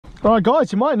Alright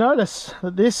guys, you might notice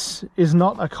that this is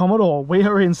not a Commodore. We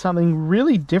are in something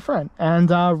really different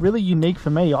and really unique for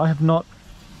me. I have not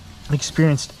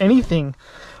experienced anything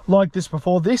like this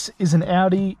before. This is an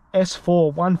Audi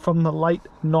S4, one from the late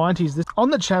 90s. On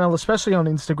the channel, especially on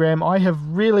Instagram, I have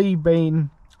really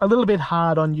been a little bit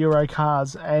hard on Euro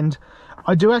cars, and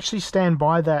I do actually stand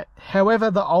by that. However,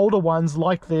 the older ones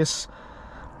like this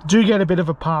do get a bit of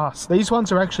a pass. These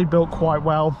ones are actually built quite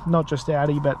well, not just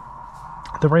Audi, but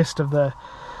the rest of the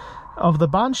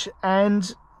bunch,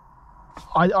 and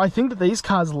I think that these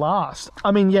cars last.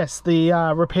 I mean, yes, the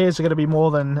repairs are going to be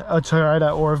more than a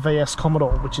Toyota or a VS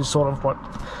Commodore, which is sort of what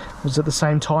was at the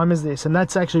same time as this, and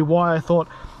that's actually why I thought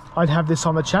I'd have this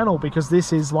on the channel, because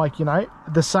this is, like, you know,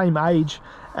 the same age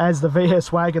as the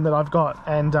VS wagon that I've got,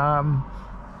 and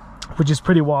which is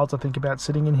pretty wild to think about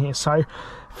sitting in here. So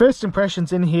first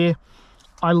impressions in here,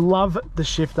 I love the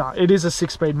shifter. It is a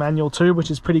 6-speed manual too, which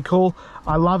is pretty cool.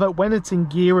 I love it. When it's in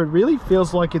gear, it really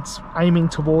feels like it's aiming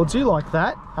towards you like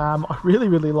that. I really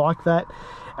like that.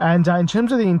 And in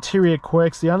terms of the interior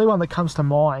quirks, the only one that comes to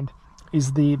mind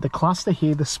is the cluster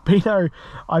here, the speedo.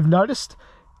 I've noticed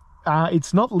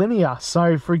it's not linear.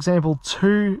 So for example,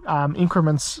 2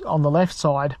 increments on the left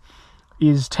side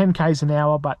is 10 k's an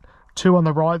hour, but 2 on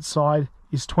the right side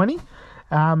is 20.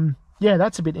 Yeah,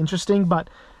 that's a bit interesting, but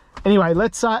anyway,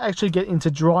 let's actually get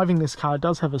into driving this car. It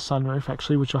does have a sunroof,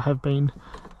 actually, which I have been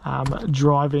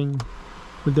driving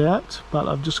without, but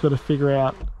I've just got to figure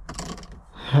out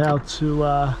how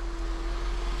to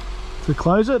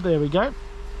close it. There we go.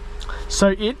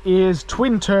 So it is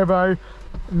twin turbo.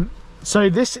 So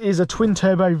this is a twin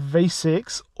turbo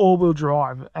V6 all-wheel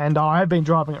drive, and I have been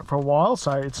driving it for a while,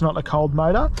 so it's not a cold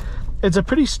motor. It's a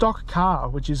pretty stock car,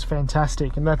 which is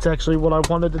fantastic, and that's actually what I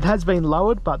wanted. It has been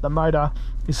lowered, but the motor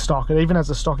is stock. It even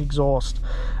has a stock exhaust.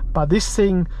 But this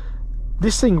thing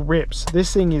rips.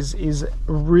 This thing is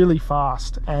really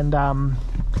fast, and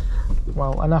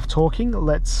well, enough talking.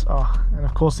 Let's and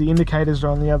of course the indicators are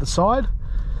on the other side,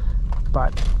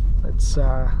 but let's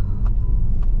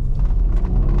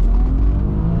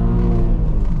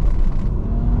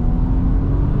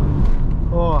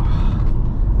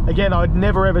again, I'd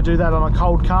never ever do that on a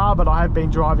cold car, but I have been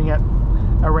driving it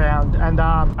around, and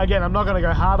again, I'm not going to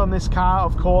go hard on this car.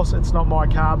 Of course, it's not my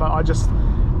car, but I just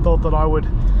thought that I would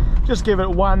just give it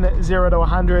 0 to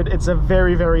 100. It's a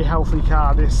very healthy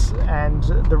car, this, and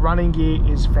the running gear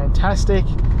is fantastic.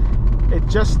 It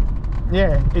just,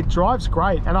 yeah, it drives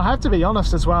great, and I have to be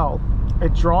honest as well,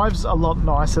 it drives a lot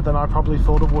nicer than I probably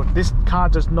thought it would. This car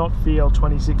does not feel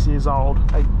 26 years old.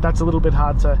 That's a little bit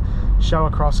hard to show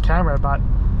across camera, but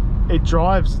it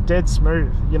drives dead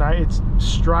smooth. You know, it's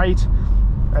straight.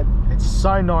 It's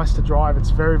so nice to drive.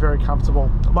 It's very comfortable.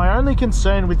 My only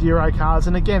concern with Euro cars,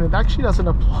 and again, it actually doesn't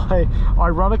apply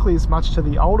ironically as much to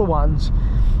the older ones,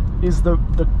 is the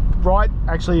right,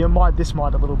 actually this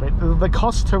might a little bit, the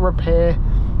cost to repair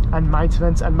and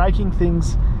maintenance, and making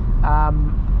things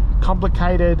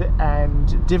complicated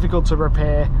and difficult to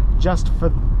repair just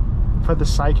for the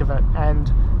sake of it.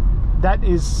 And that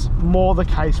is more the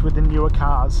case with the newer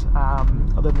cars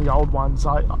than the old ones.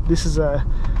 This is a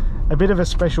bit of a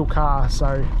special car,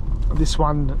 so this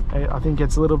one I think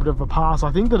gets a little bit of a pass.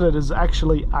 I think that it has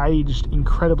actually aged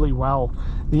incredibly well,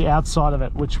 the outside of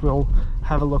it, which we'll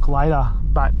have a look later.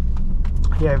 But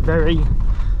yeah, very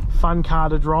fun car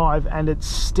to drive, and it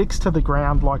sticks to the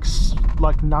ground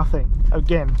like nothing.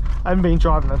 Again, I haven't been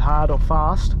driving it hard or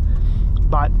fast,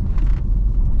 but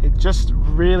it just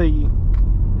really,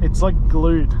 it's like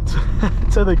glued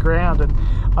to the ground. And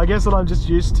I guess that I'm just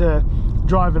used to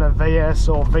driving a VS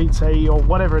or VT or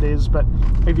whatever it is, but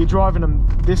if you're driving them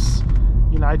this,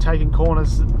 you know, taking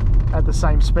corners at the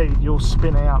same speed, you'll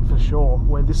spin out for sure,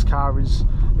 where this car is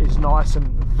nice and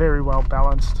very well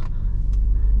balanced.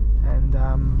 And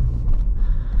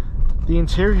the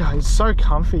interior is so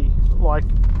comfy, like,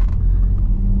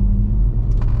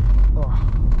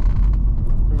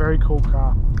 very cool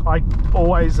car. I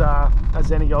always,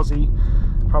 as any Aussie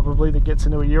probably that gets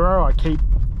into a Euro, I keep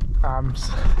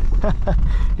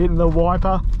hitting the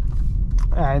wiper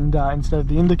and instead of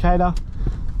the indicator.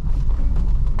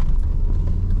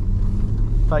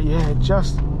 But yeah,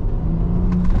 just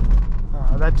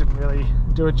that didn't really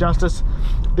do it justice.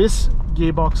 This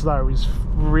gearbox though is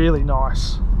really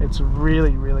nice. It's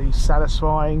really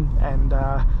satisfying, and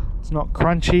it's not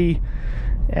crunchy,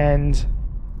 and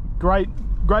great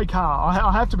car.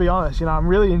 I have to be honest, you know, I'm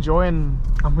really enjoying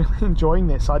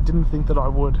this. I didn't think that I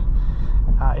would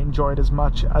enjoy it as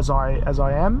much as I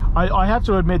am. I have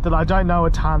to admit that I don't know a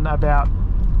ton about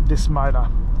this motor,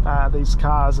 these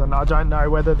cars, and I don't know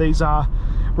whether these are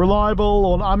reliable,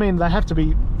 or I mean, they have to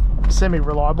be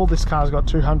semi-reliable. This car's got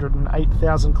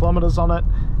 208,000 kilometers on it,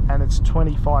 and it's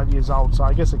 25 years old, so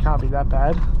I guess it can't be that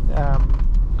bad.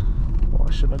 Well,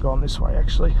 I shouldn't have gone this way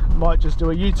actually. Might just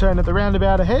do a U-turn at the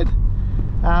roundabout ahead.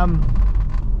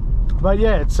 But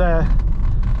yeah, it's a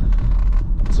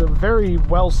very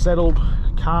well settled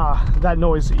car. That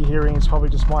noise that you're hearing is probably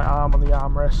just my arm on the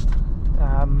armrest.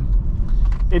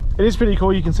 It is pretty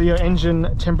cool. You can see your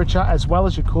engine temperature as well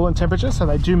as your coolant temperature, so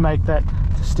they do make that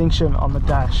distinction on the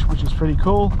dash, which is pretty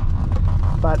cool.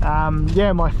 But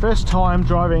yeah, my first time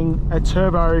driving a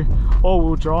turbo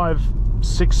all-wheel drive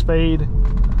 6-speed,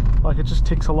 like, it just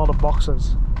ticks a lot of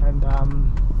boxes. And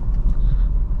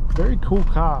very cool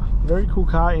car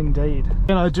indeed.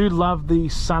 And I do love the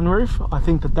sunroof. I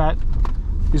think that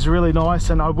is really nice,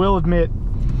 and I will admit,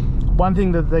 one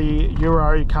thing that the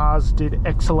Euro cars did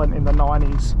excellent in the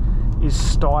 90s is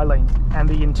styling and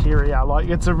the interior. Like,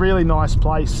 it's a really nice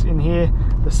place in here.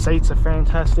 The seats are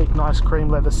fantastic, nice cream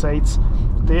leather seats.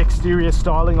 The exterior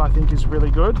styling I think is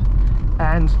really good,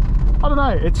 and I don't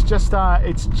know, it's just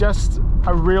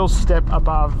a real step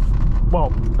above, well,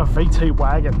 a VT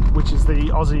wagon, which is the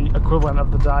Aussie equivalent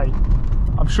of the day.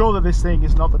 I'm sure that this thing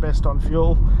is not the best on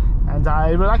fuel, and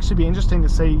it would actually be interesting to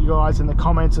see you guys in the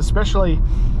comments, especially,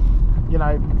 you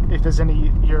know, if there's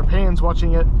any Europeans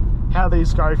watching it, how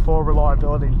these go for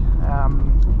reliability.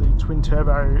 The twin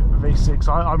turbo V6,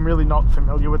 I'm really not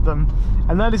familiar with them,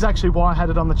 and that is actually why I had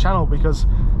it on the channel, because,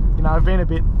 you know, I've been a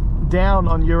bit down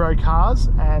on Euro cars,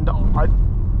 and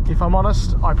if I'm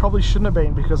honest, I probably shouldn't have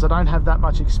been, because I don't have that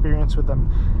much experience with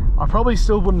them. I probably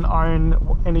still wouldn't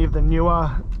own any of the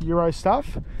newer Euro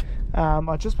stuff.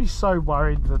 I'd just be so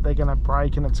worried that they're going to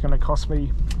break and it's going to cost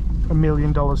me $1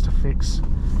 million to fix,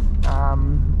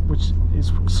 which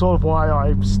is sort of why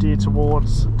I steer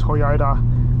towards Toyota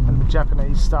and the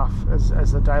Japanese stuff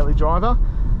as the daily driver.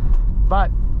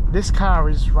 But this car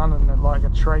is running like a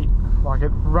treat. Like,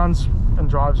 it runs and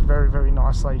drives very, very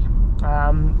nicely.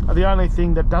 The only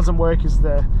thing that doesn't work is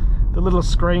the little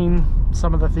screen.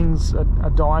 Some of the things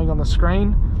are dying on the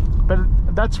screen, but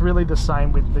that's really the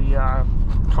same with the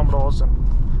Commodores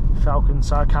and Falcons,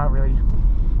 so I can't really,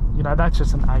 you know, that's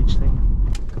just an age thing.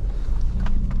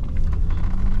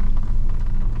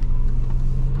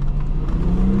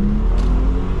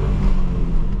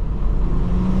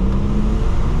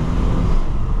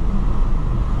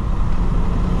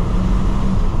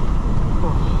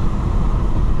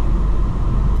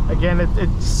 Again,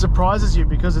 it surprises you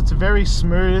because it's very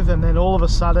smooth, and then all of a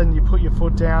sudden you put your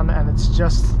foot down and it's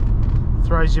just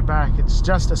throws you back. It's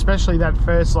just, especially that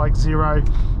first like 0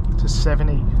 to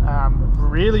 70,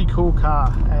 really cool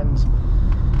car. And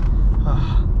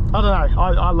I don't know,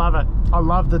 I love it. I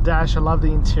love the dash, I love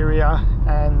the interior,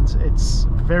 and it's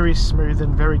very smooth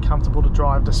and very comfortable to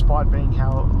drive despite being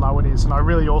how low it is. And I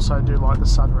really also do like the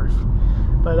sunroof.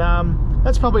 But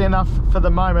that's probably enough for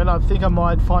the moment. I think I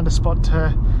might find a spot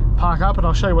to park up, and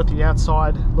I'll show you what the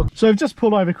outside looks. So I've just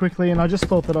pulled over quickly, and I just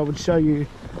thought that I would show you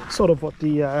sort of what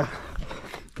the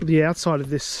outside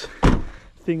of this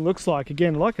thing looks like.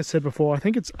 Again, like I said before, I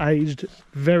think it's aged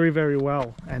very, very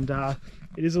well, and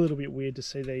it is a little bit weird to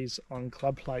see these on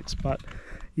club plates, but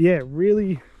yeah,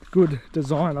 really good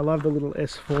design. I love the little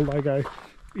S4 logo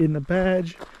in the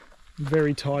badge.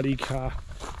 Very tidy car.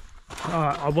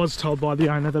 I was told by the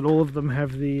owner that all of them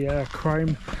have the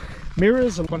chrome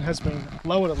mirrors, and one has been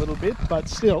lowered a little bit, but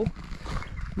still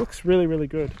looks really, really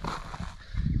good.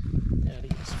 Audi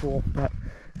S4, but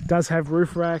it does have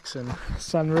roof racks and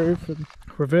sunroof and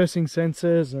reversing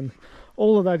sensors and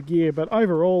all of that gear. But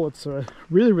overall, it's a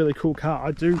really, really cool car.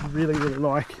 I do really, really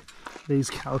like these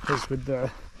calipers with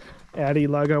the Audi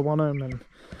logo on them, and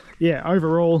yeah,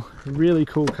 overall, really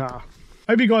cool car.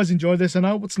 Hope you guys enjoyed this. I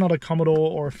know it's not a Commodore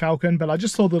or a Falcon, but I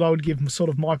just thought that I would give sort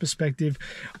of my perspective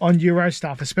on Euro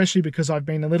stuff, especially because I've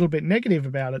been a little bit negative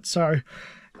about it. So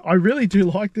I really do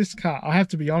like this car, I have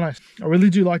to be honest. I really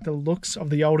do like the looks of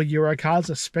the older Euro cars,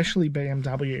 especially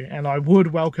BMW, and I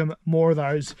would welcome more of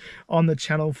those on the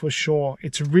channel for sure.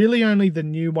 It's really only the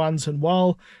new ones, and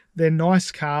while they're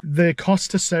nice cars, the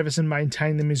cost to service and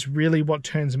maintain them is really what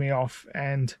turns me off.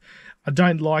 And I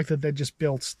don't like that they're just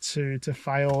built to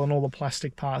fail and all the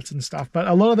plastic parts and stuff. But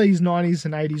a lot of these 90s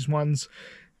and 80s ones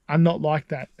are not like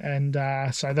that. And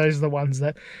so those are the ones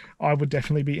that I would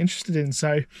definitely be interested in.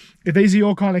 So if these are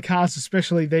your kind of cars,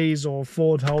 especially these or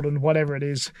Ford, Holden, whatever it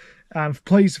is,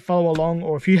 please follow along.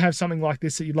 Or if you have something like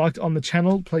this that you liked on the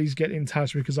channel, please get in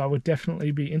touch, because I would definitely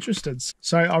be interested.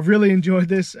 So I've really enjoyed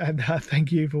this, and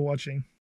thank you for watching.